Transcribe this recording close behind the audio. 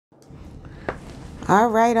All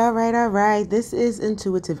right. This is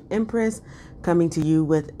Intuitive Empress coming to you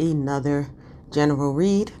with another general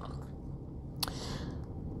read.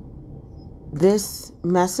 This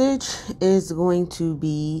message is going to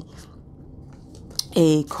be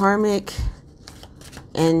a karmic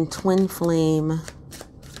and Twinflame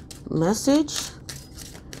message.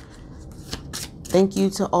 Thank you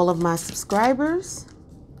to all of my subscribers.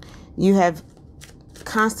 You have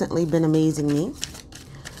constantly been amazing me.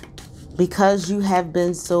 Because you have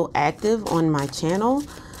been so active on my channel,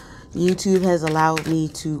 YouTube has allowed me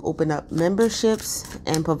to open up memberships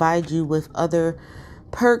and provide you with other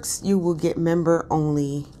perks. You will get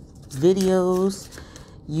member-only videos.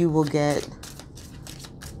 You will get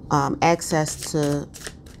access to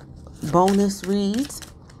bonus reads.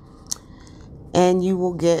 And you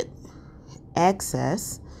will get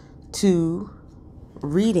access to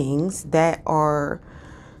readings that are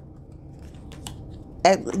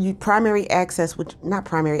premier access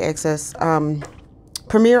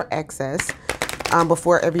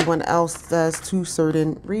before everyone else does to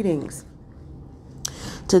certain readings.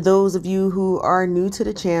 To those of you who are new to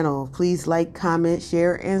the channel, please like, comment,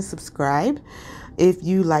 share, and subscribe if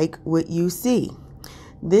you like what you see.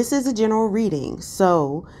 This is a general reading,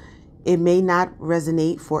 so it may not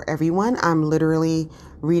resonate for everyone. I'm literally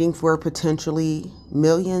reading for potentially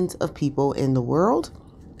millions of people in the world.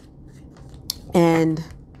 And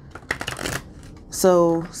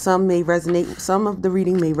so some may resonate, some of the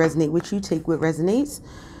reading may resonate with you. Take what resonates.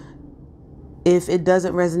 If it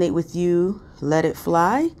doesn't resonate with you, let it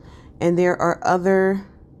fly. And there are other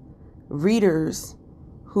readers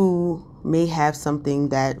who may have something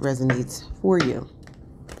that resonates for you.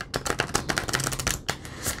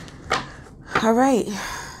 All right.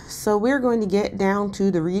 So we're going to get down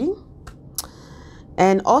to the reading.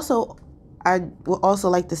 And also, I would also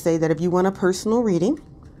like to say that if you want a personal reading,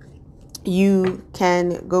 you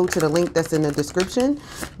can go to the link that's in the description.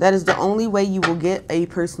 That is the only way you will get a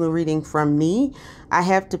personal reading from me. I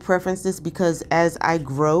have to preference this because as I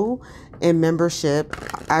grow in membership,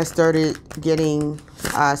 I started getting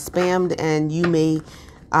spammed, and you may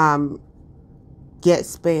get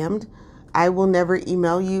spammed. I will never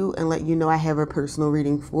email you and let you know I have a personal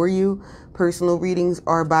reading for you. Personal readings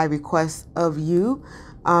are by request of you.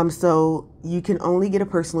 So you can only get a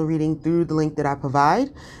personal reading through the link that I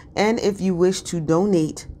provide. And if you wish to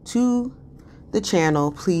donate to the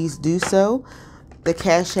channel, please do so. The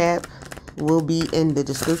Cashapp will be in the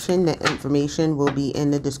description. The information will be in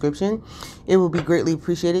the description. It will be greatly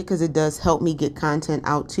appreciated because it does help me get content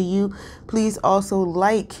out to you. Please also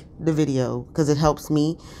like the video because it helps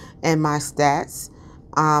me and my stats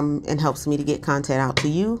and helps me to get content out to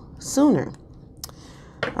you sooner.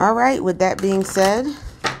 All right, with that being said,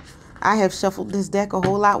 I have shuffled this deck a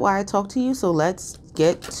whole lot while I talk to you, so let's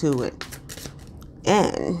get to it.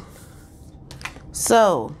 And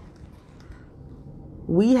so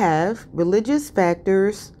we have religious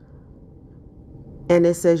factors, and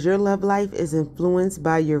it says your love life is influenced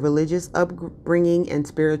by your religious upbringing and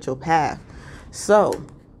spiritual path. So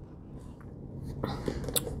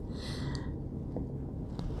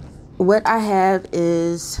what I have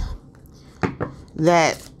is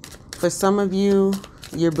that for some of you,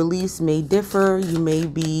 your beliefs may differ. You may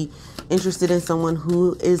be interested in someone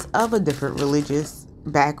who is of a different religious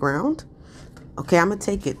background. Okay, I'm going to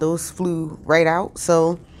take it. Those flew right out.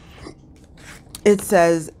 So it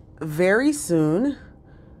says, very soon,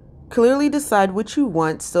 clearly decide what you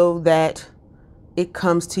want so that it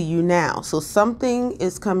comes to you now. So something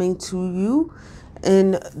is coming to you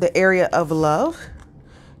in the area of love.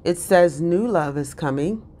 It says new love is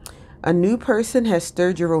coming. A new person has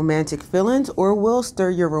stirred your romantic feelings or will stir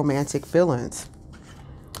your romantic feelings.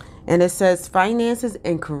 And it says finances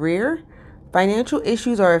and career. Financial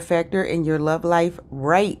issues are a factor in your love life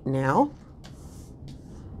right now.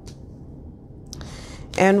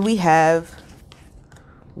 And we have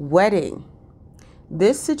wedding.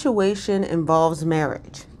 This situation involves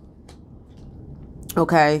marriage.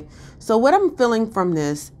 Okay. So what I'm feeling from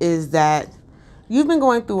this is that you've been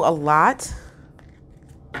going through a lot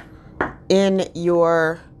in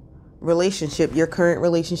your relationship, your current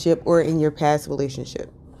relationship, or in your past relationship.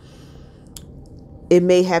 It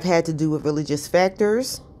may have had to do with religious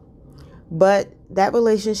factors, but that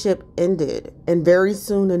relationship ended, and very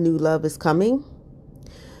soon a new love is coming.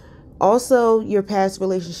 Also, your past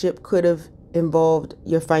relationship could have involved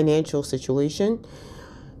your financial situation,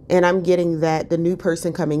 and I'm getting that the new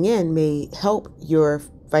person coming in may help your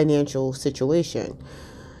financial situation.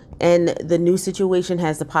 And the new situation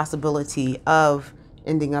has the possibility of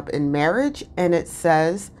ending up in marriage. And it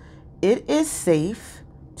says it is safe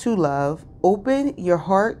to love open your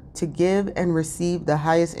heart to give and receive the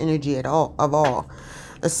highest energy of all.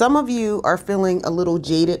 Some of you are feeling a little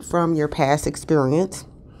jaded from your past experience,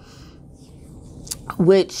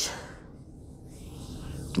 which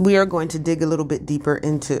we are going to dig a little bit deeper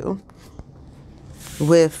into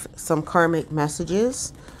with some karmic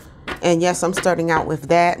messages. And yes, I'm starting out with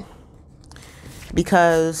that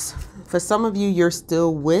because for some of you, you're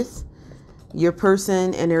still with your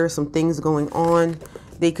person and there are some things going on.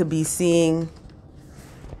 They could be seeing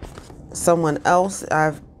someone else.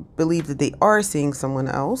 I believe that they are seeing someone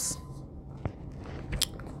else.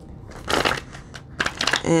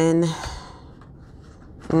 And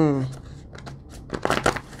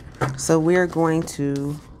so we're going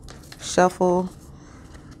to shuffle.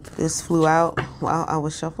 This flew out while I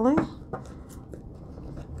was shuffling.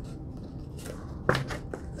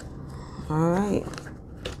 All right.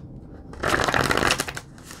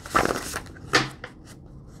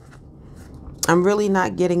 I'm really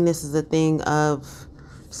not getting this as a thing of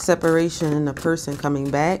separation and a person coming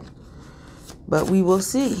back, but we will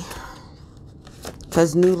see.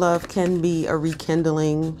 Because new love can be a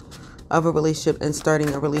rekindling of a relationship and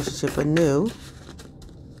starting a relationship anew.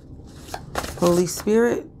 Holy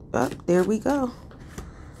Spirit, there we go.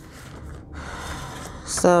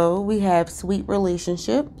 So we have sweet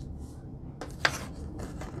relationship,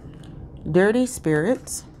 dirty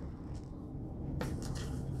spirits,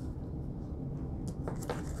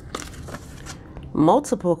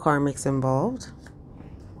 multiple karmics involved,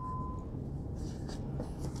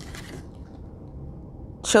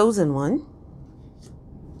 chosen one.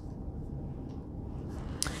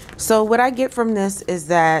 So what I get from this is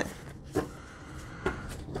that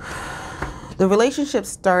the relationship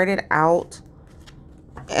started out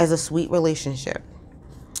as a sweet relationship,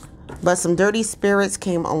 but some dirty spirits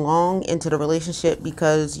came along into the relationship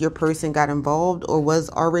because your person got involved or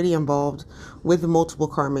was already involved with multiple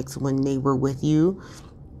karmics when they were with you.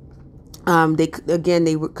 They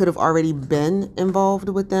could have already been involved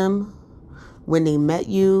with them when they met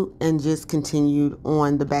you and just continued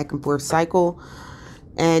on the back and forth cycle.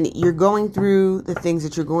 And you're going through the things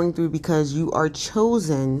that you're going through because you are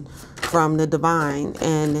chosen from the divine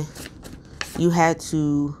and you had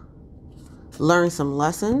to learn some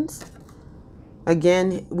lessons.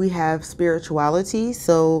 Again, we have spirituality.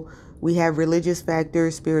 So we have religious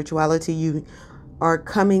factors, spirituality. You are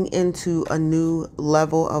coming into a new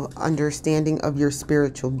level of understanding of your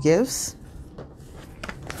spiritual gifts.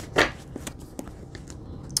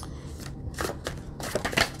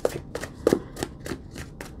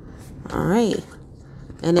 All right.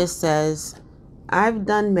 And it says, I've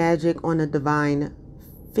done magic on a divine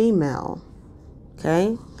female.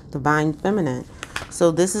 Okay. Divine feminine.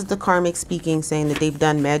 So this is the karmic speaking, saying that they've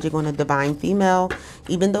done magic on a divine female.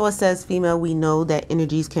 Even though it says female, we know that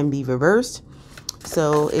energies can be reversed.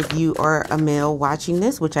 So if you are a male watching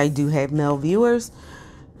this, which I do have male viewers,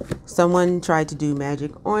 someone tried to do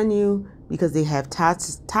magic on you because they have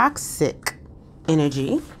toxic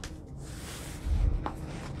energy.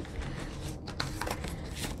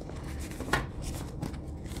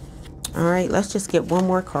 All right, let's just get one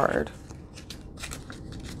more card.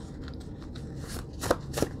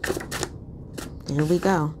 Here we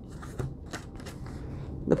go.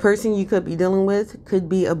 The person you could be dealing with could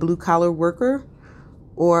be a blue-collar worker,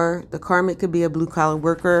 or the karmic could be a blue-collar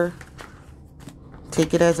worker.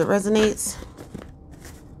 Take it as it resonates.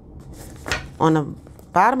 On the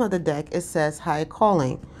bottom of the deck, it says high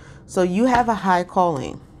calling. So you have a high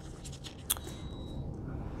calling.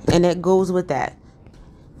 And it goes with that.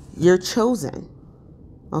 You're chosen.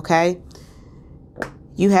 Okay?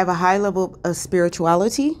 You have a high level of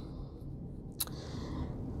spirituality.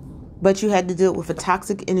 But you had to deal with a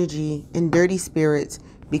toxic energy and dirty spirits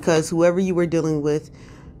because whoever you were dealing with,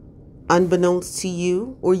 unbeknownst to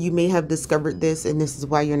you, or you may have discovered this and this is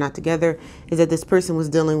why you're not together, is that this person was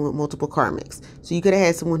dealing with multiple karmics. So you could have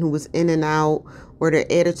had someone who was in and out, or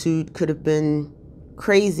their attitude could have been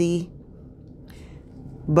crazy,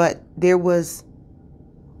 but there was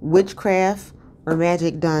witchcraft or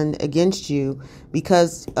magic done against you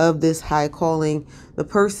because of this high calling. The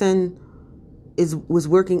person was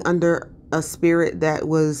working under a spirit that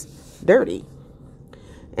was dirty.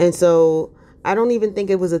 And so I don't even think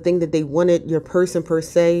it was a thing that they wanted your person per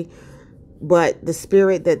se, but the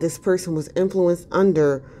spirit that this person was influenced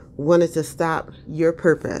under wanted to stop your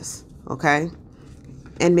purpose, okay?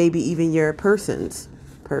 And maybe even your person's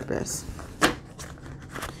purpose.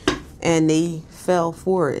 And they fell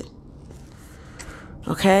for it,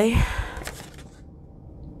 okay?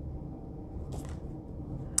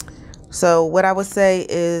 So what I would say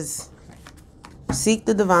is seek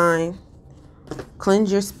the divine,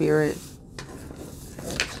 cleanse your spirit,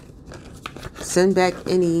 Send back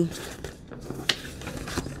any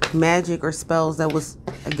magic or spells that was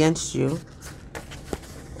against you.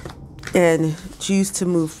 And choose to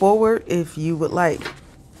move forward if you would like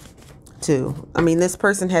to. I mean, this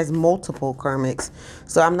person has multiple karmics.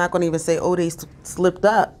 So I'm not going to even say, oh, they slipped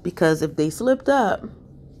up. Because if they slipped up,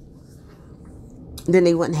 then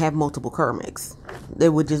they wouldn't have multiple karmics.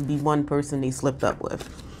 There would just be one person they slipped up with.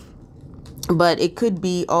 But it could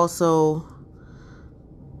be also,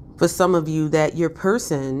 for some of you, that your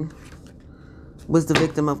person was the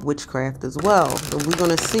victim of witchcraft as well. So we're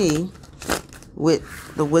going to see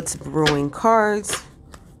with the What's Brewing cards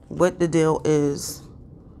what the deal is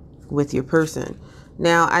with your person.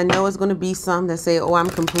 Now, I know it's going to be some that say, oh, I'm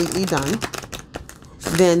completely done.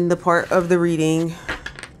 Then the part of the reading,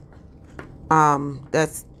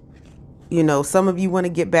 that's, you know, some of you want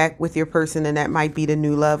to get back with your person, and that might be the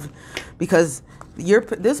new love, because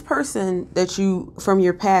this person that you from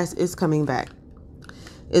your past is coming back.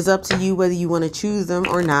 It's up to you whether you want to choose them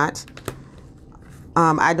or not.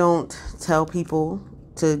 I don't tell people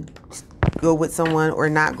to go with someone or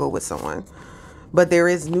not go with someone, but there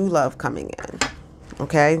is new love coming in.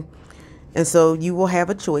 Okay. And so you will have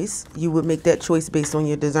a choice. You would make that choice based on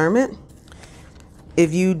your discernment.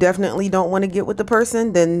 If you definitely don't want to get with the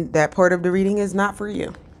person, then that part of the reading is not for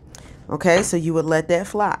you. Okay. So you would let that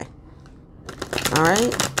fly. All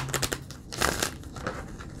right.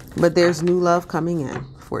 But there's new love coming in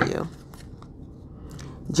for you.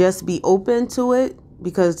 Just be open to it,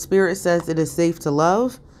 because Spirit says it is safe to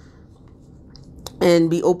love, and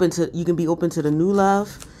be open to, you can be open to the new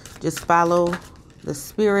love. Just follow the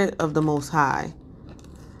Spirit of the Most High.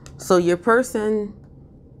 So your person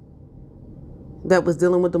that was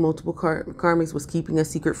dealing with the multiple karmics was keeping a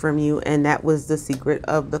secret from you, and that was the secret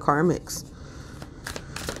of the karmics.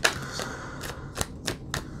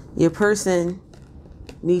 Your person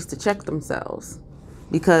needs to check themselves,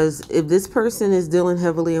 because if this person is dealing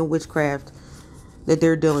heavily in witchcraft that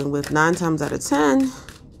they're dealing with, 9 times out of 10,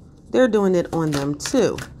 they're doing it on them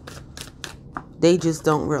too. They just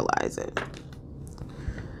don't realize it.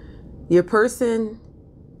 Your person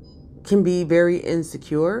can be very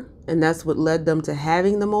insecure, and that's what led them to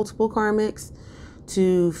having the multiple karmics,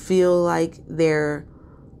 to feel like they're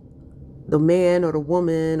the man or the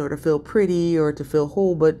woman, or to feel pretty, or to feel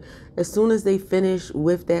whole. But as soon as they finish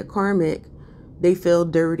with that karmic, they feel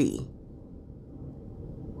dirty.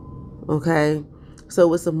 Okay?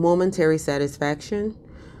 So it's a momentary satisfaction.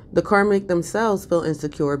 The karmic themselves feel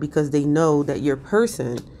insecure because they know that your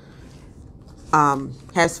person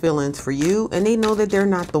has feelings for you, and they know that they're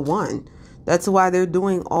not the one. That's why they're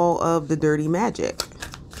doing all of the dirty magic.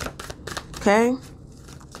 Okay?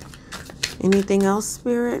 Anything else,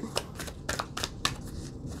 Spirit?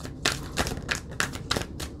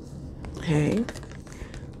 Okay.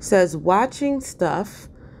 Says watching stuff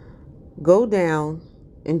go down,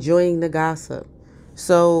 enjoying the gossip.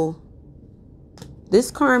 So this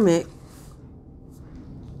karmic,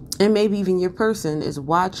 and maybe even your person, is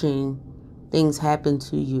watching things happen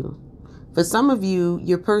to you. For some of you,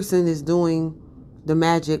 your person is doing the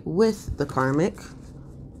magic with the karmic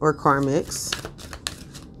or karmics.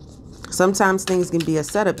 Sometimes things can be a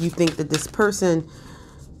setup. You think that this person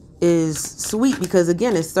is sweet because,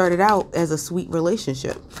 again, it started out as a sweet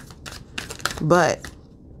relationship, but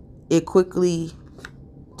it quickly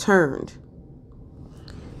turned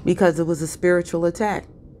because it was a spiritual attack,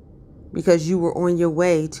 because you were on your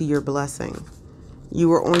way to your blessing. You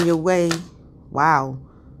were on your way, wow,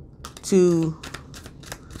 to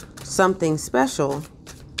something special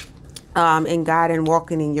in God and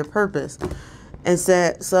walking in your purpose. And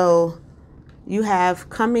so you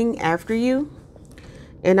have coming after you.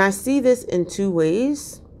 And I see this in 2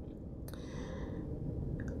 ways.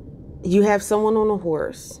 You have someone on a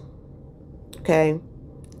horse, okay?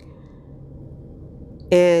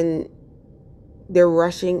 And they're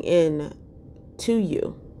rushing in to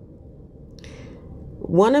you.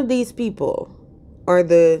 One of these people are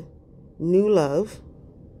the new love,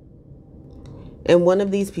 and one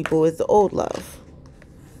of these people is the old love.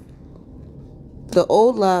 The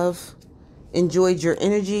old love enjoyed your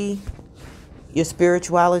energy, your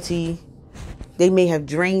spirituality. They may have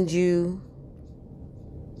drained you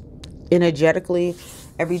energetically.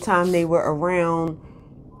 Every time they were around,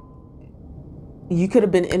 you could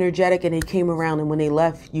have been energetic and they came around, and when they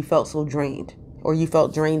left, you felt so drained, or you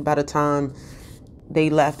felt drained by the time they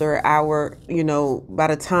left, or an hour, you know, by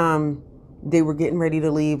the time they were getting ready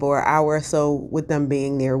to leave, or an hour or so with them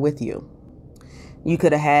being there with you. You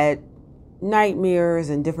could have had nightmares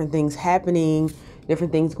and different things happening,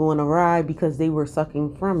 different things going awry, because they were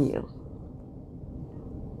sucking from you.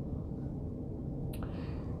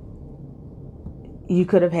 You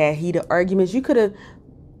could have had heated arguments. You could have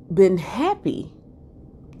been happy.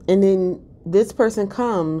 And then this person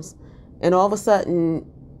comes and all of a sudden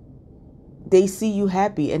they see you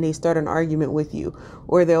happy and they start an argument with you,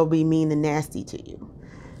 or they'll be mean and nasty to you.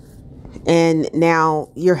 And now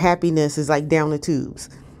your happiness is like down the tubes.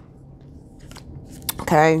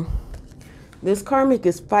 Okay. This karmic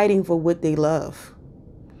is fighting for what they love,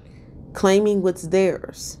 claiming what's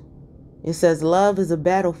theirs. It says love is a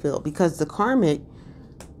battlefield, because the karmic,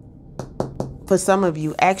 for some of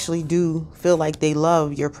you, actually do feel like they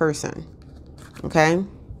love your person. Okay.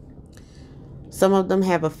 Some of them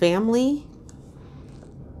have a family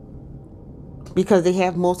because they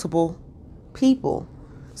have multiple people.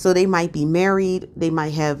 So they might be married. They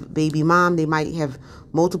might have baby mom. They might have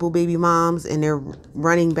multiple baby moms and they're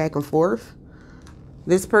running back and forth.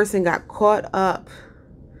 This person got caught up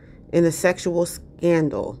in a sexual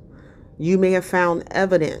scandal. You may have found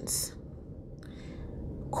evidence,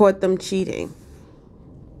 caught them cheating.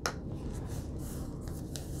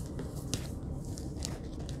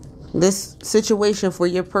 This situation for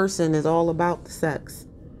your person is all about the sex.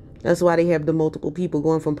 That's why they have the multiple people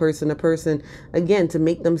going from person to person, again, to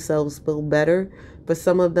make themselves feel better. For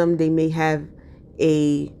some of them, they may have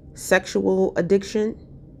a sexual addiction.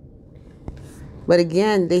 But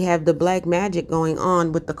again, they have the black magic going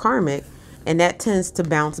on with the karmic, and that tends to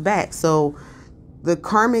bounce back. So the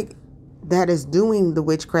karmic that is doing the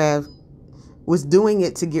witchcraft was doing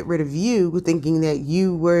it to get rid of you, thinking that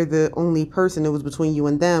you were the only person that was between you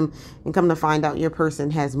and them, and come to find out your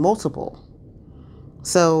person has multiple.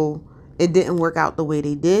 So it didn't work out the way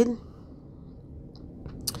they did.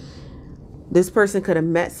 This person could have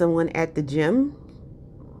met someone at the gym,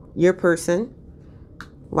 your person,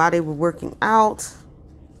 while they were working out.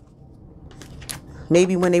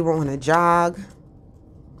 Maybe when they were on a jog.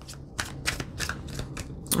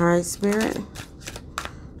 All right, Spirit.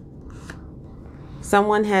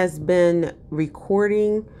 Someone has been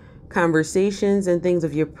recording conversations and things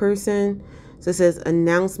of your person. So it says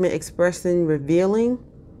announcement, expressing, revealing.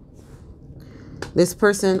 This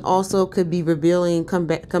person also could be revealing,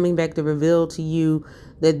 coming back to reveal to you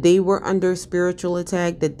that they were under spiritual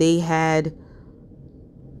attack, that they had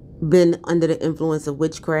been under the influence of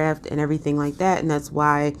witchcraft and everything like that. And that's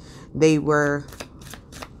why they were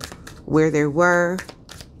where they were,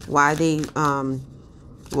 why they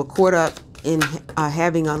were caught up in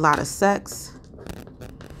having a lot of sex.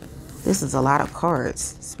 This is a lot of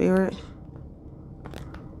cards, Spirit.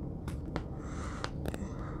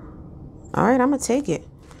 All right, I'm going to take it.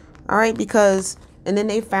 All right, because, and then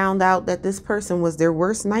they found out that this person was their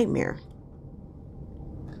worst nightmare.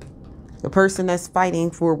 The person that's fighting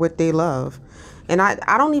for what they love. And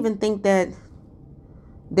I don't even think that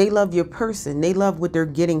they love your person. They love what they're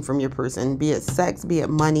getting from your person, be it sex, be it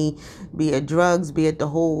money, be it drugs, be it the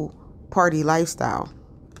whole party lifestyle.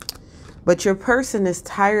 But your person is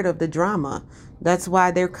tired of the drama. That's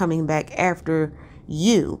why they're coming back after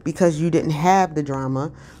you, because you didn't have the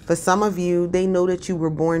drama. For some of you, they know that you were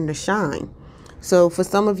born to shine. So for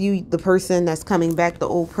some of you, the person that's coming back, the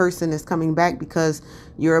old person is coming back because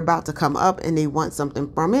you're about to come up and they want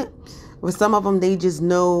something from it. For some of them, they just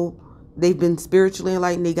know they've been spiritually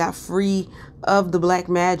enlightened. They got free of the black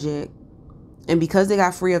magic. And because they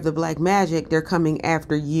got free of the black magic, they're coming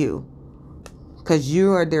after you because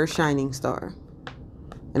you are their shining star.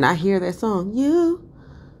 And I hear that song, you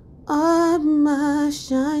are my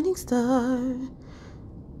shining star.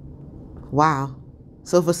 Wow.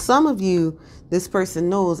 So for some of you, this person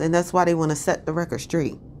knows, and that's why they want to set the record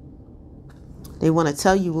straight. They want to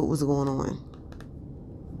tell you what was going on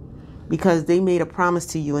because they made a promise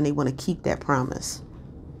to you and they want to keep that promise.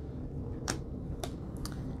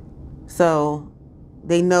 So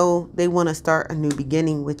they know they want to start a new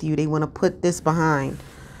beginning with you. They want to put this behind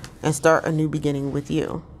and start a new beginning with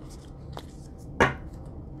you.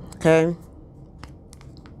 Okay.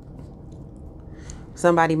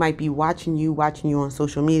 Somebody might be watching you on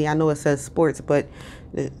social media. I know it says sports, but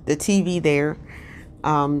the TV there,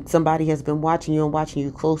 somebody has been watching you and watching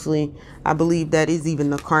you closely. I believe that is even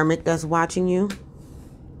the karmic that's watching you.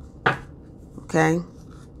 Okay.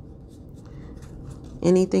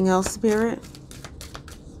 Anything else, Spirit?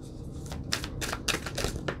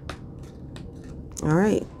 All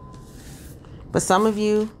right. For some of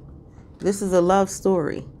you, this is a love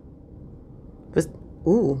story.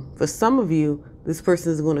 For some of you, this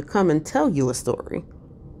person is going to come and tell you a story.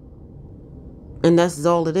 And that's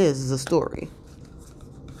all it is a story.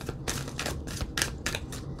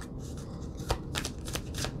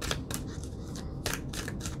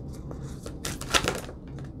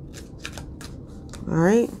 All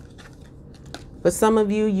right. But some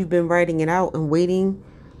of you, you've been writing it out and waiting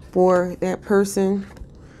for that person.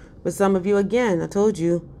 But some of you, again, I told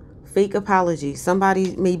you, fake apology.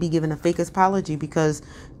 Somebody may be giving a fake apology because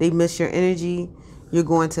they miss your energy. You're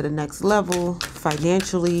going to the next level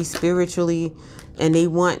financially, spiritually, and they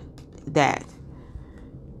want that.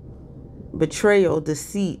 Betrayal,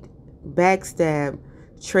 deceit, backstab,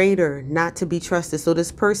 traitor, not to be trusted. So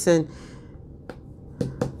this person,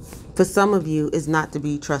 for some of you, is not to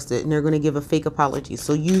be trusted, and they're going to give a fake apology.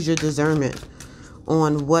 So use your discernment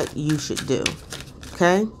on what you should do.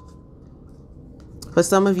 Okay? For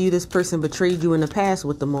some of you, this person betrayed you in the past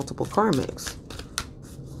with the multiple karmics.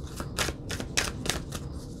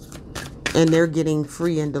 And they're getting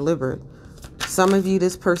free and delivered. Some of you,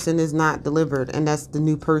 this person is not delivered, and that's the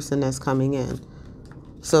new person that's coming in.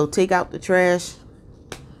 So take out the trash.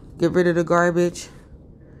 Get rid of the garbage.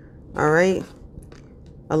 All right?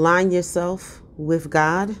 Align yourself with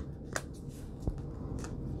God.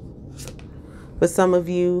 For some of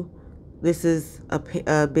you, this is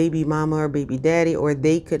a baby mama or baby daddy, or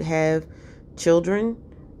they could have children.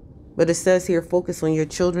 But it says here, focus on your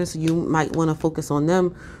children. So you might want to focus on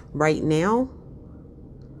them right now.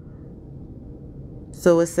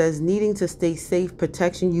 So it says, needing to stay safe,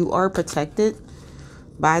 protection. You are protected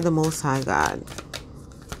by the Most High God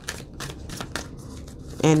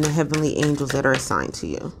and the heavenly angels that are assigned to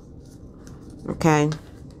you. Okay?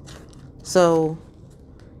 So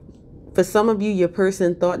for some of you, your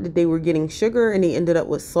person thought that they were getting sugar and they ended up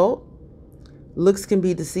with salt. Looks can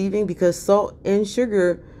be deceiving because salt and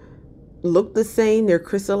sugar look the same. They're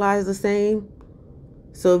crystallized the same.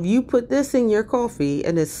 So if you put this in your coffee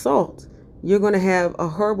and it's salt, you're going to have a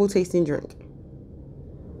horrible tasting drink.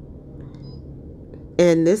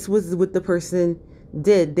 And this was what the person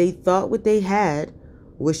did. They thought what they had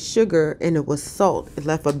was sugar and it was salt. It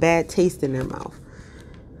left a bad taste in their mouth.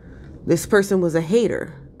 This person was a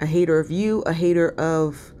hater of you, a hater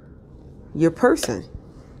of your person.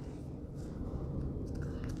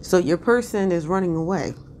 So your person is running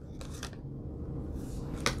away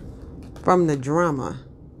from the drama.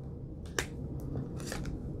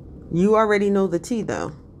 You already know the tea,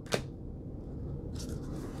 though.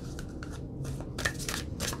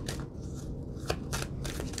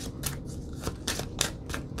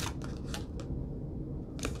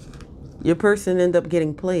 Your person ended up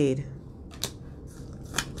getting played.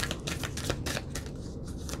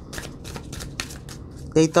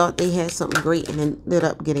 They thought they had something great and ended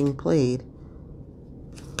up getting played.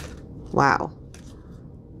 Wow.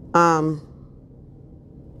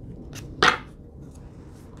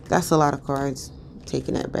 That's a lot of cards.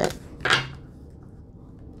 Taking that back.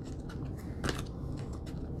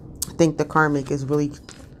 I think the karmic is really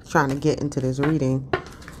trying to get into this reading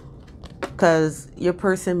because your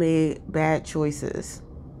person made bad choices.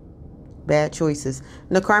 Bad choices.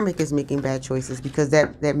 And the karmic is making bad choices because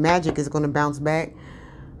that magic is going to bounce back.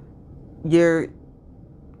 The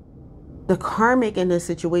karmic in this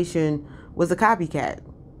situation was a copycat.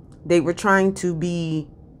 They were trying to be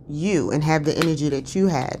you and have the energy that you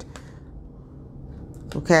had.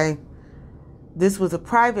 Okay? This was a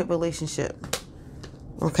private relationship.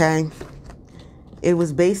 Okay? It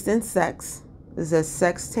was based in sex. It says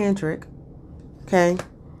sex tantric. Okay?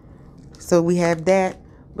 So we have that.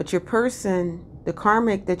 But your person, the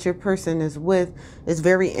karmic that your person is with, is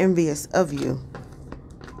very envious of you.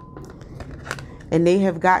 And they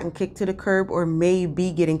have gotten kicked to the curb or may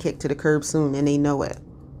be getting kicked to the curb soon and they know it.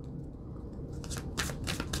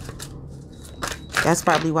 That's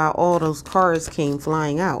probably why all those cards came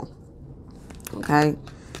flying out. Okay?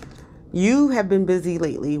 You have been busy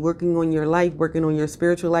lately working on your life, working on your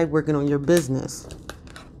spiritual life, working on your business.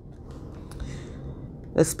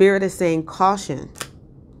 The spirit is saying caution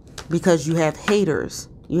because you have haters.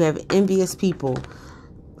 You have envious people.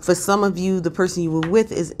 For some of you, the person you were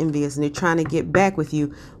with is envious and they're trying to get back with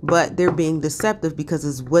you, but they're being deceptive because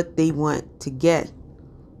it's what they want to get.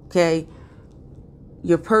 Okay?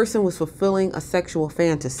 Your person was fulfilling a sexual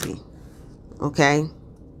fantasy. Okay?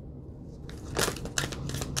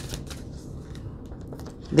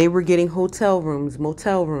 They were getting hotel rooms,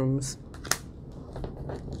 motel rooms.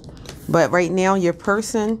 But right now, your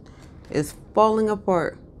person is falling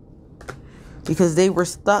apart because they were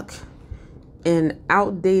stuck in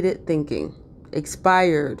outdated thinking,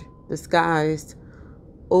 expired, disguised,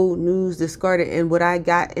 old news, discarded. And what I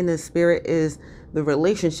got in the spirit is the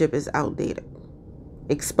relationship is outdated,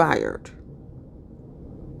 expired,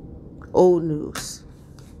 old news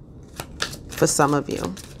for some of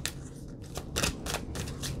you.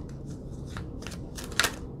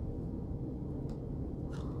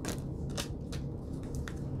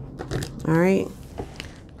 All right.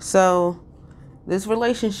 So this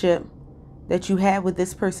relationship that you had with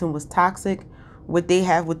this person was toxic. What they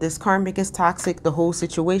have with this karmic is toxic. The whole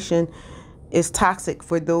situation is toxic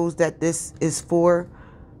for those that this is for.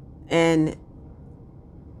 And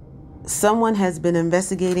someone has been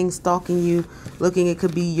investigating, stalking you, looking. It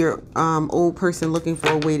could be your old person looking for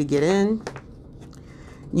a way to get in.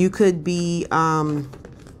 You could be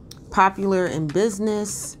popular in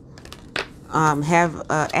business, have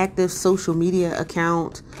an active social media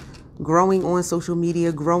account, growing on social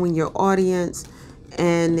media, growing your audience,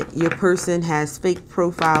 and your person has fake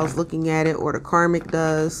profiles looking at it, or the karmic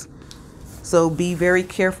does. So be very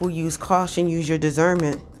careful, use caution, use your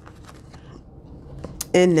discernment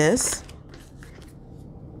in this.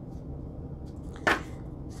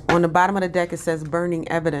 On the bottom of the deck, it says burning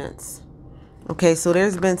evidence. Okay, so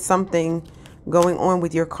there's been something going on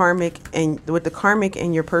with your karmic and with the karmic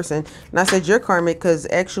and your person. And I said your karmic because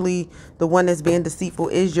actually the one that's being deceitful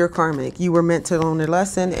is your karmic. You were meant to learn a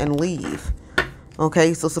lesson and leave.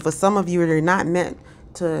 Okay, so for some of you, they're not meant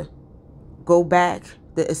to go back.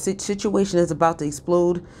 The situation is about to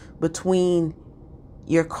explode between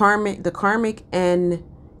your karmic, the karmic and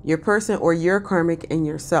your person, or your karmic and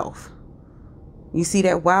yourself. You see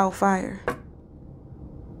that wildfire?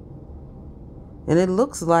 And it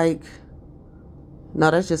looks like,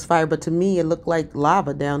 no, that's just fire. But to me, it looked like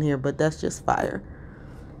lava down here, but that's just fire.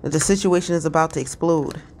 The situation is about to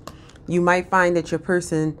explode. You might find that your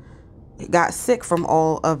person got sick from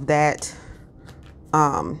all of that,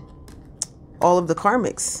 all of the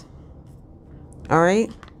karmics. All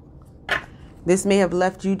right. This may have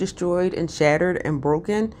left you destroyed and shattered and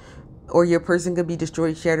broken, or your person could be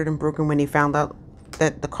destroyed, shattered, and broken when they found out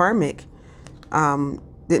that the karmic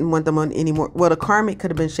didn't want them on anymore. Well, the karmic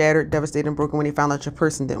could have been shattered, devastated, and broken when they found out your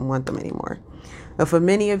person didn't want them anymore. But for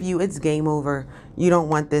many of you, it's game over. You don't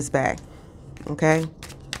want this back. Okay?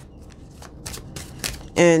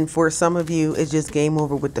 And for some of you, it's just game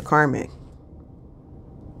over with the karmic.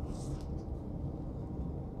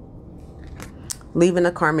 Leaving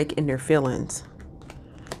the karmic in their feelings.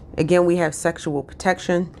 Again, we have sexual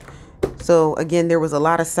protection. So again, there was a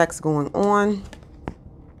lot of sex going on.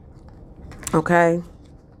 Okay?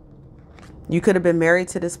 You could have been married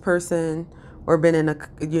to this person or been in a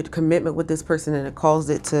commitment with this person and it caused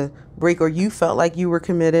it to break, or you felt like you were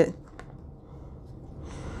committed.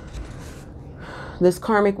 This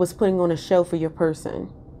karmic was putting on a show for your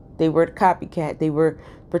person. They were a copycat. They were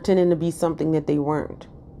pretending to be something that they weren't.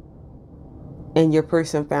 And your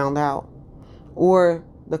person found out. Or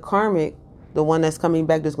the karmic, the one that's coming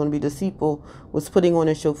back that's going to be deceitful, was putting on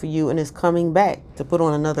a show for you and is coming back to put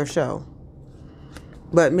on another show.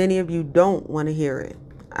 But many of you don't want to hear it.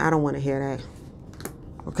 I don't want to hear that.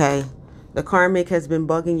 Okay. The karmic has been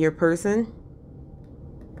bugging your person.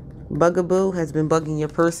 Bugaboo has been bugging your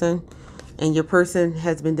person. And your person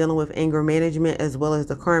has been dealing with anger management as well as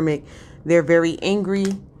the karmic. They're very angry.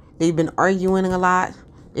 They've been arguing a lot.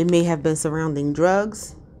 It may have been surrounding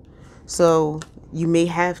drugs. So you may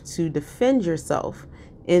have to defend yourself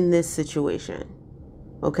in this situation.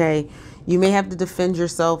 Okay. You may have to defend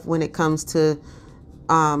yourself when it comes to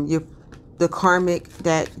the karmic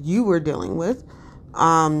that you were dealing with.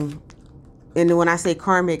 And when I say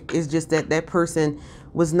karmic, it's just that that person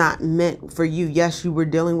was not meant for you. Yes, you were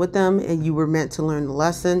dealing with them and you were meant to learn the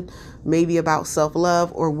lesson, maybe about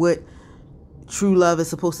self-love or what true love is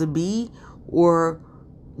supposed to be, or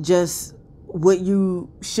just what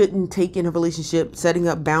you shouldn't take in a relationship, setting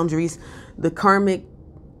up boundaries. The karmic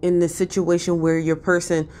in the situation where your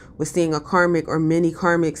person was seeing a karmic or many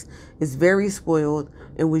karmics is very spoiled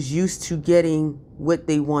and was used to getting what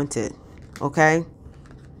they wanted. Okay.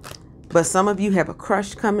 But some of you have a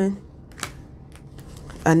crush coming,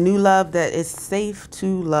 a new love that is safe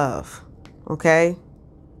to love. Okay.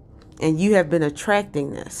 And you have been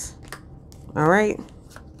attracting this. All right.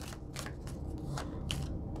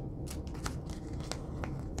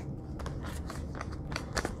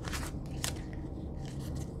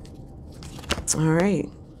 All right.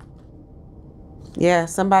 Yeah,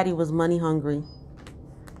 somebody was money hungry.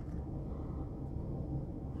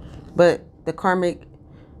 But the karmic,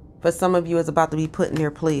 for some of you, is about to be put in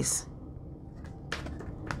their place.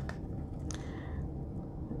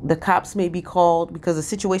 The cops may be called because the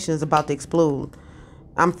situation is about to explode.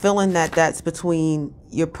 I'm feeling that that's between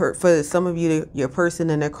for some of you, your person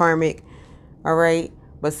and their karmic. All right.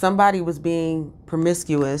 But somebody was being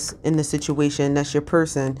promiscuous in the situation. That's your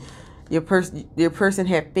person. Your person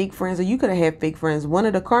had fake friends, or you could have had fake friends. One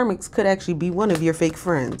of the karmics could actually be one of your fake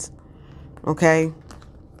friends. Okay.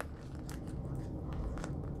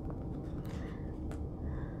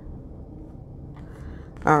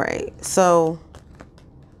 All right. So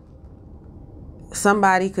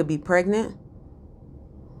Somebody could be pregnant,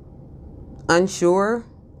 unsure,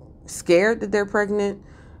 scared that they're pregnant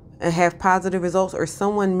and have positive results, or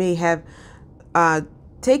someone may have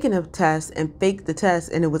taken a test and faked the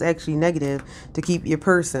test and it was actually negative to keep your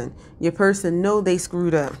person know they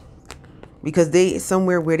screwed up because they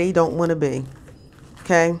somewhere where they don't want to be.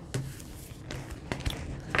 Okay.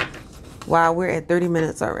 Wow, we're at 30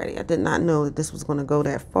 minutes already. I did not know that this was going to go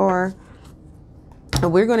that far.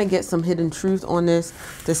 And we're going to get some hidden truth on this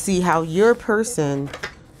to see how your person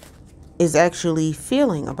is actually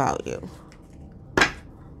feeling about you.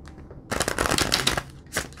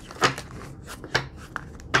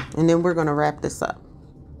 And then we're going to wrap this up.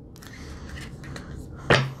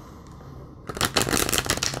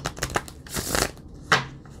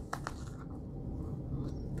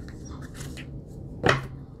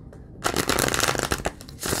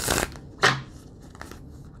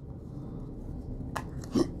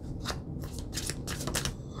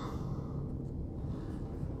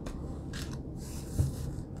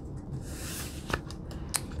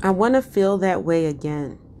 I want to feel that way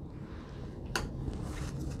again.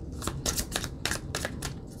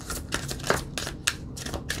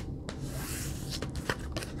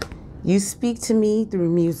 You speak to me through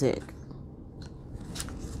music.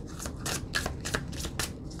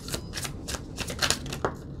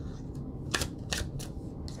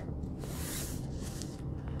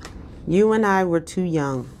 You and I were too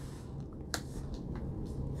young.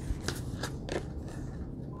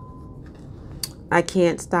 I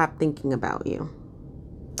can't stop thinking about you.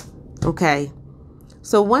 Okay.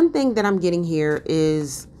 So one thing that I'm getting here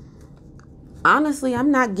is, honestly,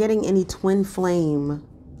 I'm not getting any twin flame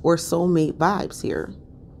or soulmate vibes here.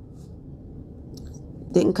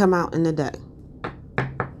 Didn't come out in the deck.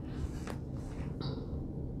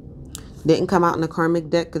 Didn't come out in the karmic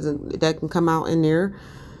deck because that can come out in there.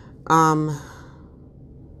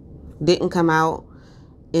 Didn't come out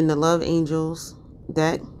in the love angels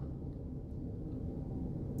deck.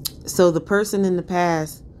 So the person in the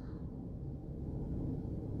past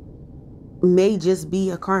may just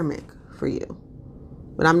be a karmic for you.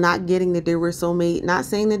 But I'm not getting that they were soulmate. Not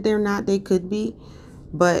saying that they're not. They could be.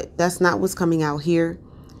 But that's not what's coming out here.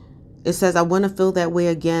 It says, I want to feel that way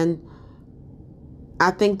again.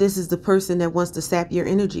 I think this is the person that wants to sap your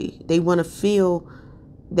energy. They want to feel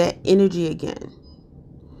that energy again.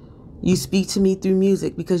 You speak to me through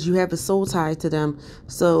music because you have a soul tie to them.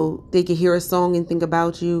 So they can hear a song and think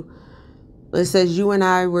about you. It says you and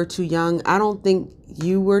I were too young. I don't think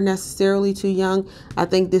you were necessarily too young. I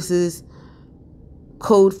think this is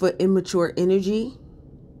code for immature energy.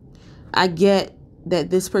 I get that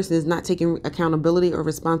this person is not taking accountability or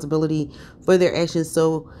responsibility for their actions.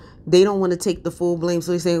 So they don't want to take the full blame.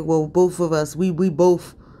 So they say, well, both of us, we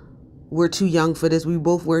both were too young for this. We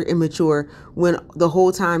both were immature, when the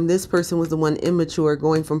whole time this person was the one immature,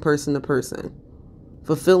 going from person to person,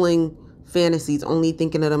 fulfilling fantasies, only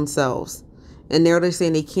thinking of themselves. And now they're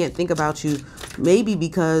saying they can't think about you, maybe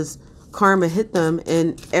because karma hit them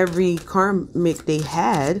and every karmic they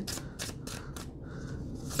had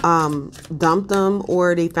dumped them,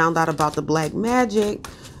 or they found out about the black magic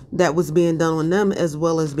that was being done on them as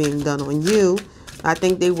well as being done on you. I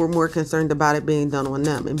think they were more concerned about it being done on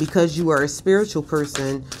them. And because you are a spiritual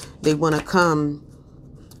person, they want to come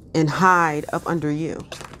and hide up under you.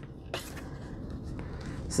 It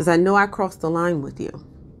says, I know I crossed the line with you.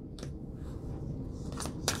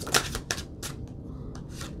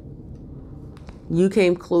 You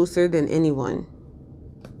came closer than anyone.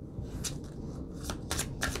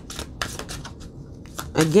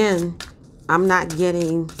 Again, I'm not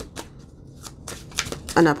getting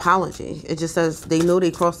an apology. It just says they know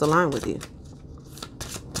they crossed the line with you.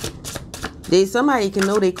 Somebody can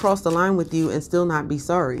know they crossed the line with you and still not be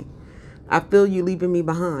sorry. I feel you leaving me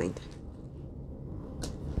behind.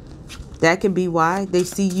 That can be why they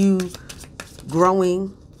see you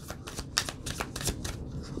growing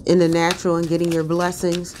in the natural and getting your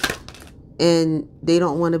blessings, and they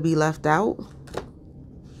don't want to be left out.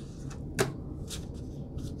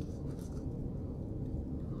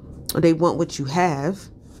 Or they want what you have.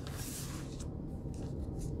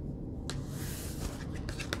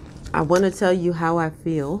 I want to tell you how I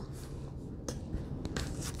feel.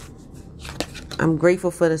 I'm grateful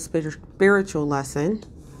for the spiritual lesson.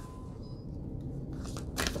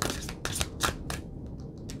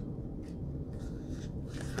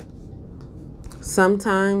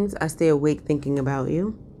 Sometimes I stay awake thinking about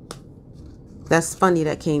you. That's funny,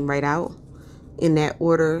 that came right out in that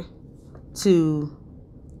order to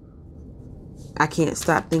I can't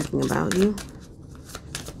stop thinking about you.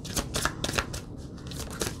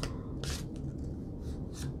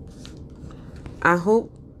 I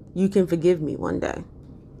hope you can forgive me one day.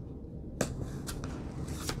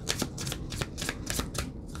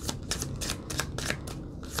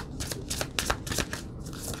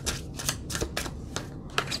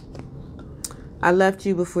 I left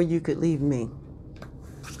you before you could leave me.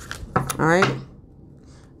 All right.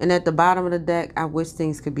 And at the bottom of the deck, I wish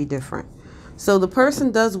things could be different. So the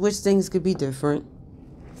person does wish things could be different.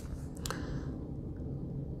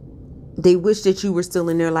 They wish that you were still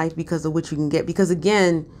in their life because of what you can get. Because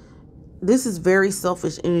again, this is very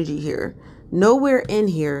selfish energy here. Nowhere in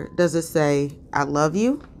here does it say, I love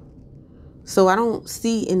you. So I don't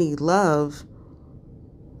see any love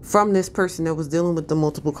from this person that was dealing with the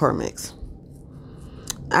multiple karmics.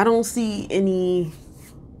 I don't see any,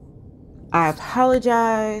 I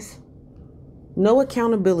apologize. No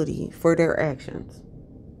accountability for their actions.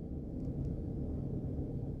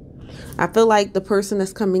 I feel like the person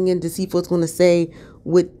that's coming in deceitful is going to say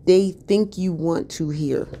what they think you want to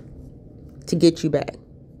hear to get you back.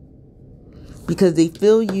 Because they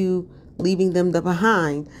feel you leaving them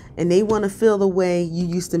behind and they want to feel the way you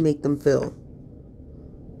used to make them feel.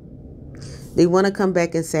 They want to come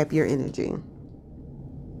back and sap your energy.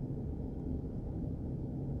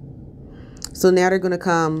 So now they're going to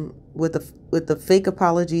come with a fake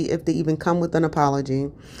apology, if they even come with an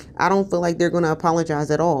apology. I don't feel like they're going to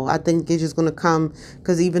apologize at all. I think it's just going to come,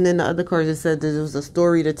 because even in the other cards it said that there was a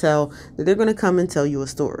story to tell, that they're going to come and tell you a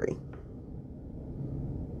story.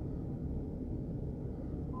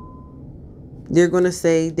 They're going to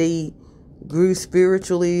say they grew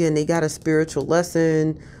spiritually and they got a spiritual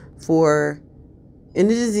lesson for,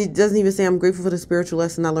 and it doesn't even say I'm grateful for the spiritual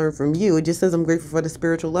lesson I learned from you. It just says I'm grateful for the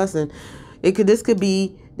spiritual lesson. This could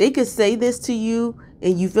be, they could say this to you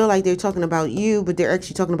and you feel like they're talking about you, but they're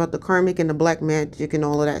actually talking about the karmic and the black magic and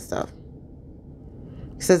all of that stuff.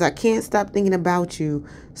 It says, I can't stop thinking about you.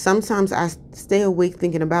 Sometimes I stay awake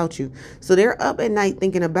thinking about you. So they're up at night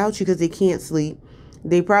thinking about you because they can't sleep.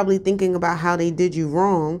 They probably thinking about how they did you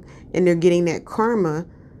wrong and they're getting that karma.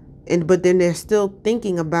 But then they're still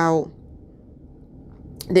thinking about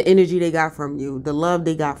the energy they got from you, the love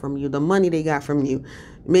they got from you, the money they got from you.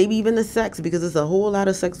 Maybe even the sex, because there's a whole lot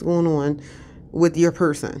of sex going on with your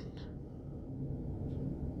person.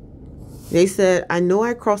 They said, I know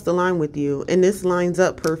I crossed the line with you, and this lines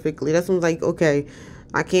up perfectly. That's when I'm like, okay,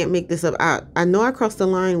 I can't make this up. I know I crossed the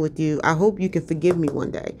line with you. I hope you can forgive me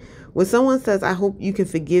one day. When someone says, I hope you can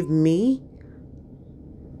forgive me,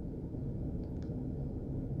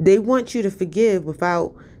 they want you to forgive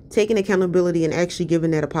without taking accountability and actually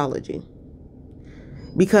giving that apology.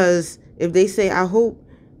 Because if they say, I hope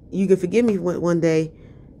you can forgive me one day,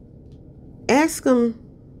 ask them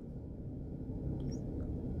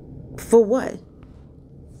for what?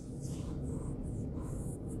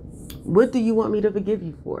 What do you want me to forgive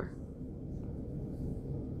you for?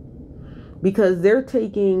 Because they're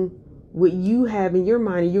taking what you have in your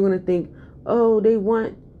mind and you're going to think, oh, they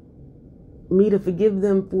want me to forgive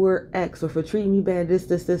them for X or for treating me bad, this.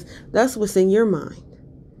 That's what's in your mind.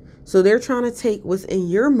 So they're trying to take what's in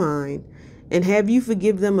your mind and have you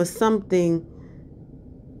forgive them of something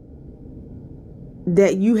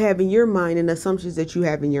that you have in your mind and assumptions that you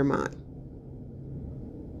have in your mind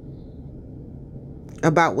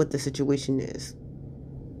about what the situation is.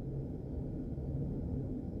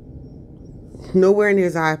 Nowhere in there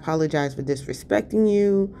is I apologize for disrespecting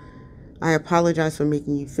you. I apologize for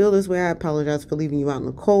making you feel this way. I apologize for leaving you out in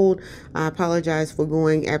the cold. I apologize for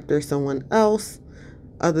going after someone else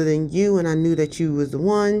other than you, and I knew that you was the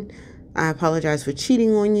one. I apologize for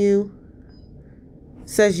cheating on you.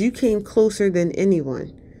 Says you came closer than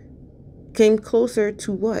anyone. Came closer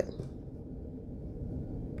to what?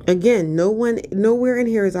 Again, nowhere in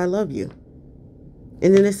here is I love you.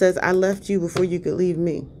 And then it says I left you before you could leave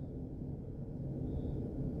me.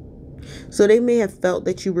 So they may have felt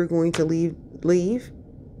that you were going to leave.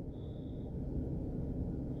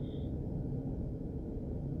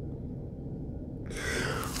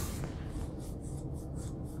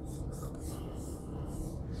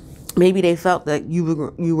 Maybe they felt that you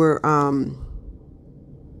were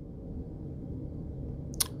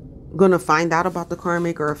going to find out about the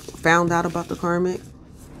karmic or found out about the karmic.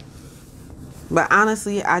 But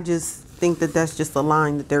honestly, I just think that that's just a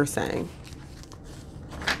line that they're saying.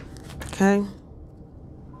 Okay.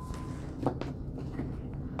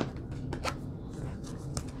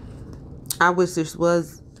 I wish this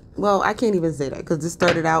was, well, I can't even say that because this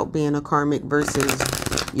started out being a karmic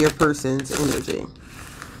versus your person's energy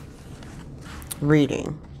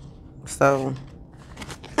reading. So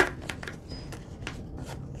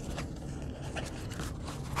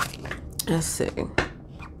let's see.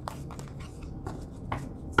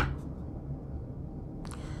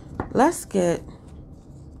 Let's get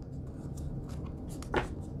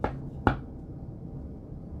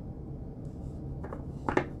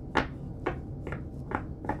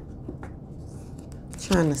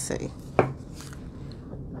trying to see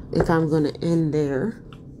if I'm going to end there.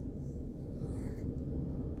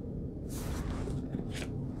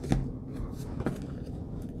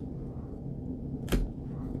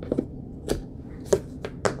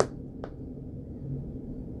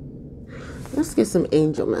 Let's get some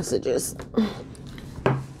angel messages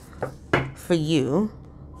for you,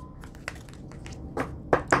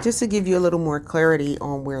 just to give you a little more clarity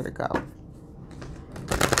on where to go.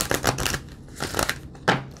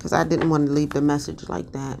 Because I didn't want to leave the message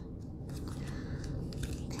like that.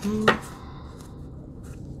 Okay.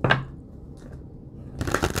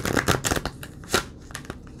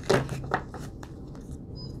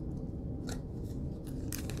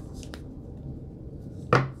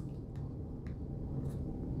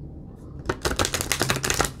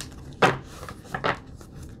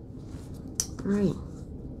 Right.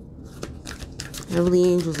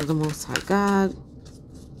 Heavenly angels of the Most High God.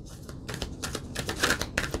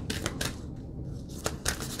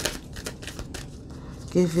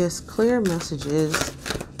 Give us clear messages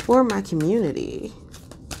for my community.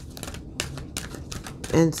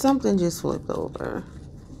 And something just flipped over.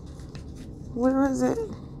 Where is it?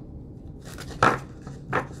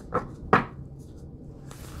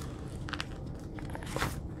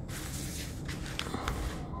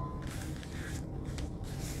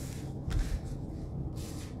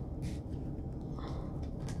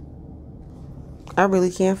 I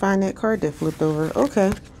really can't find that card that flipped over.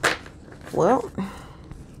 Okay. Well,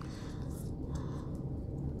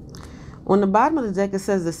 on the bottom of the deck, it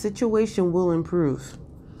says the situation will improve.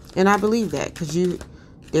 And I believe that because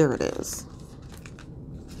there it is.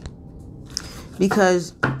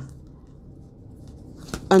 Because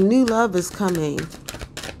a new love is coming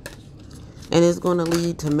and it's going to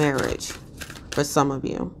lead to marriage for some of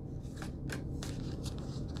you.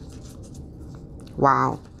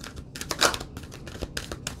 Wow.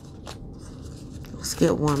 Let's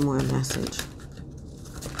get one more message.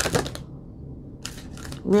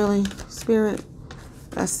 Really? Spirit?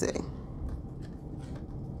 Let's see.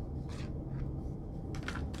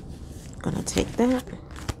 Gonna take that.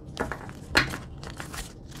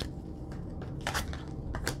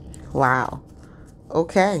 Wow.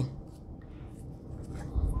 Okay.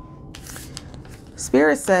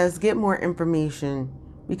 Spirit says get more information,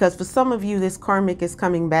 because for some of you this karmic is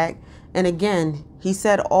coming back. And again, he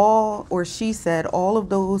said all, or she said all of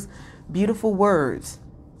those beautiful words.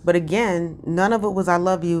 But again, none of it was I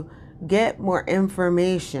love you. Get more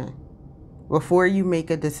information before you make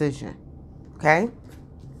a decision. Okay?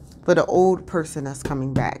 For the old person that's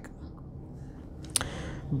coming back.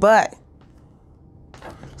 But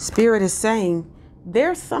Spirit is saying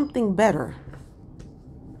there's something better.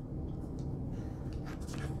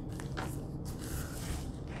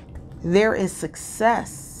 There is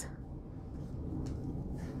success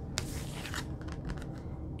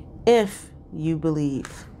if you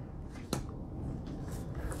believe.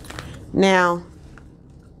 Now,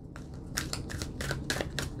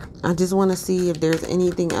 I just want to see if there's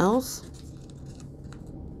anything else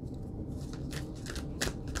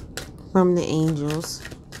from the angels.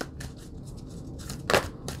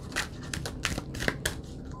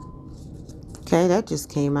 Okay, that just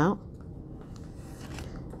came out.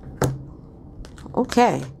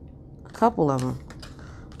 Okay, a couple of them.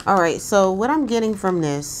 All right, so what I'm getting from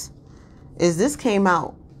this is this came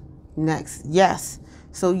out next. Yes.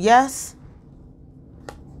 So yes,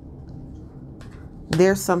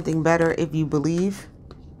 there's something better if you believe.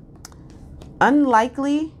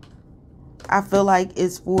 Unlikely, I feel like,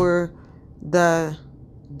 is for the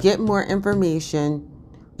get more information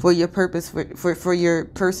for your purpose, for your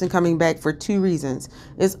person coming back, for two reasons.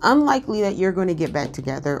 It's unlikely that you're going to get back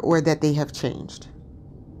together or that they have changed.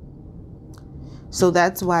 So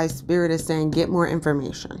that's why Spirit is saying get more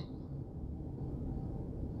information.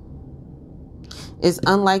 It's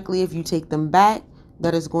unlikely if you take them back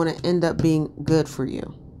that it's going to end up being good for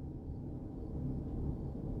you.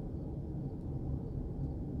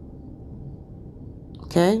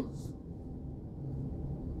 Okay?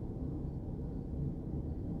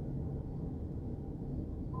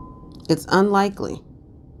 It's unlikely.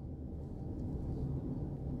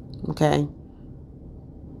 Okay?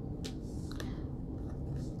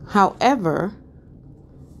 However,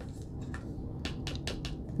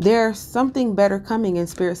 there's something better coming, and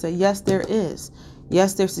Spirit said, yes, there is.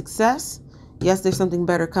 Yes, there's success. Yes, there's something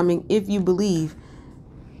better coming if you believe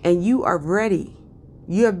and you are ready.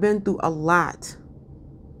 You have been through a lot.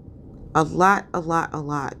 A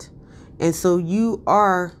lot. And so you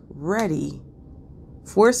are ready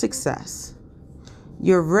for success.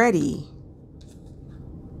 You're ready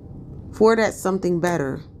for that something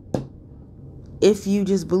better if you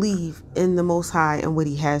just believe in the Most High and what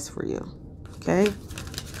He has for you. Okay?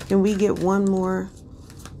 Can we get one more?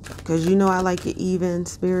 Because you know I like it even,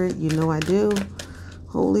 Spirit. You know I do.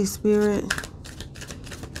 Holy Spirit,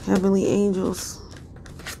 heavenly angels.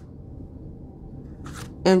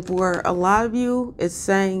 And for a lot of you, it's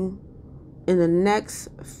saying in the next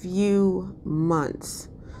few months.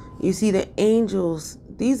 You see the angels.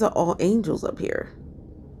 These are all angels up here.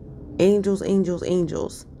 Angels, angels,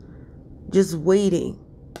 angels. Just waiting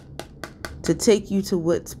to take you to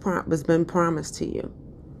what's been promised to you.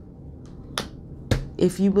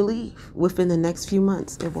 If you believe, within the next few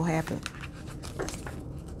months, it will happen.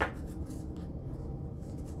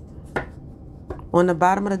 On the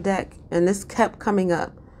bottom of the deck, and this kept coming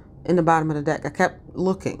up in the bottom of the deck. I kept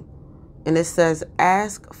looking, and it says,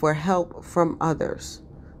 ask for help from others.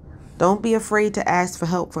 Don't be afraid to ask for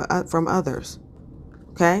help from others.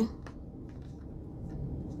 Okay?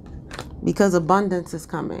 Because abundance is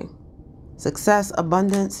coming. Success,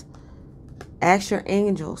 abundance. Ask your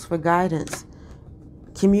angels for guidance.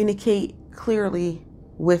 Communicate clearly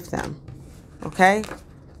with them. Okay?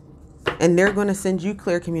 And they're going to send you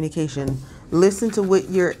clear communication. Listen to what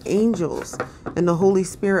your angels and the Holy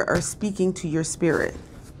Spirit are speaking to your spirit.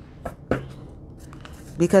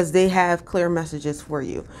 Because they have clear messages for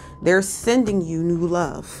you. They're sending you new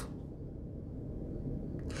love.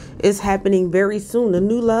 It's happening very soon. The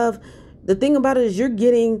new love, the thing about it is you're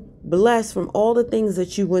getting blessed from all the things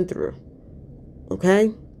that you went through.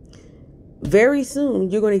 Okay? Very soon,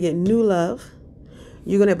 you're going to get new love.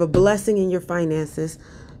 You're going to have a blessing in your finances.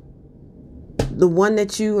 The one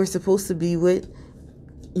that you are supposed to be with,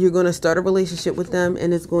 you're going to start a relationship with them,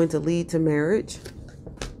 and it's going to lead to marriage.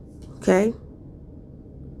 Okay?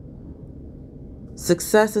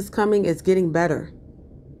 Success is coming. It's getting better.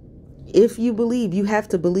 If you believe, you have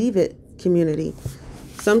to believe it, community.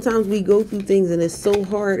 Sometimes we go through things and it's so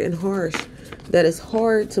hard and harsh that it's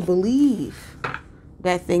hard to believe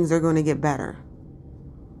that things are going to get better.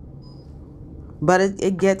 But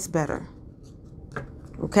it gets better.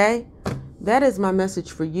 Okay? That is my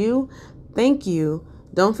message for you. Thank you.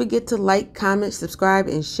 Don't forget to like, comment, subscribe,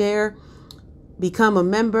 and share. Become a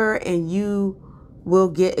member and you will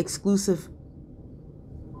get exclusive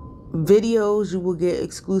videos. You will get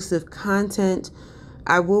exclusive content.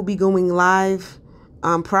 I will be going live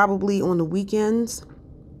probably on the weekends.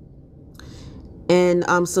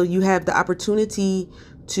 And so you have the opportunity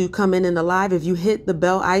to come in the live. If you hit the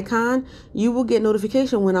bell icon, you will get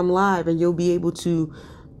notification when I'm live, and you'll be able to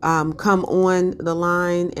come on the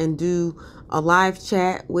line and do a live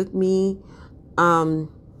chat with me. And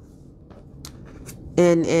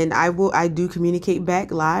I do communicate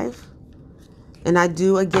back live. And I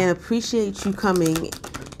do, again, appreciate you coming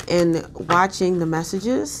and watching the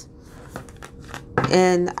messages.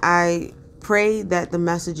 And I pray that the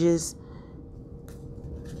messages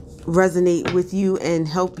resonate with you and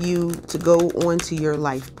help you to go on to your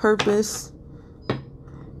life purpose.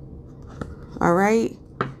 All right.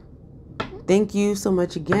 Thank you so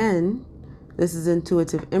much again. This is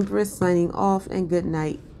Intuitive Empress signing off, and good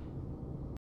night.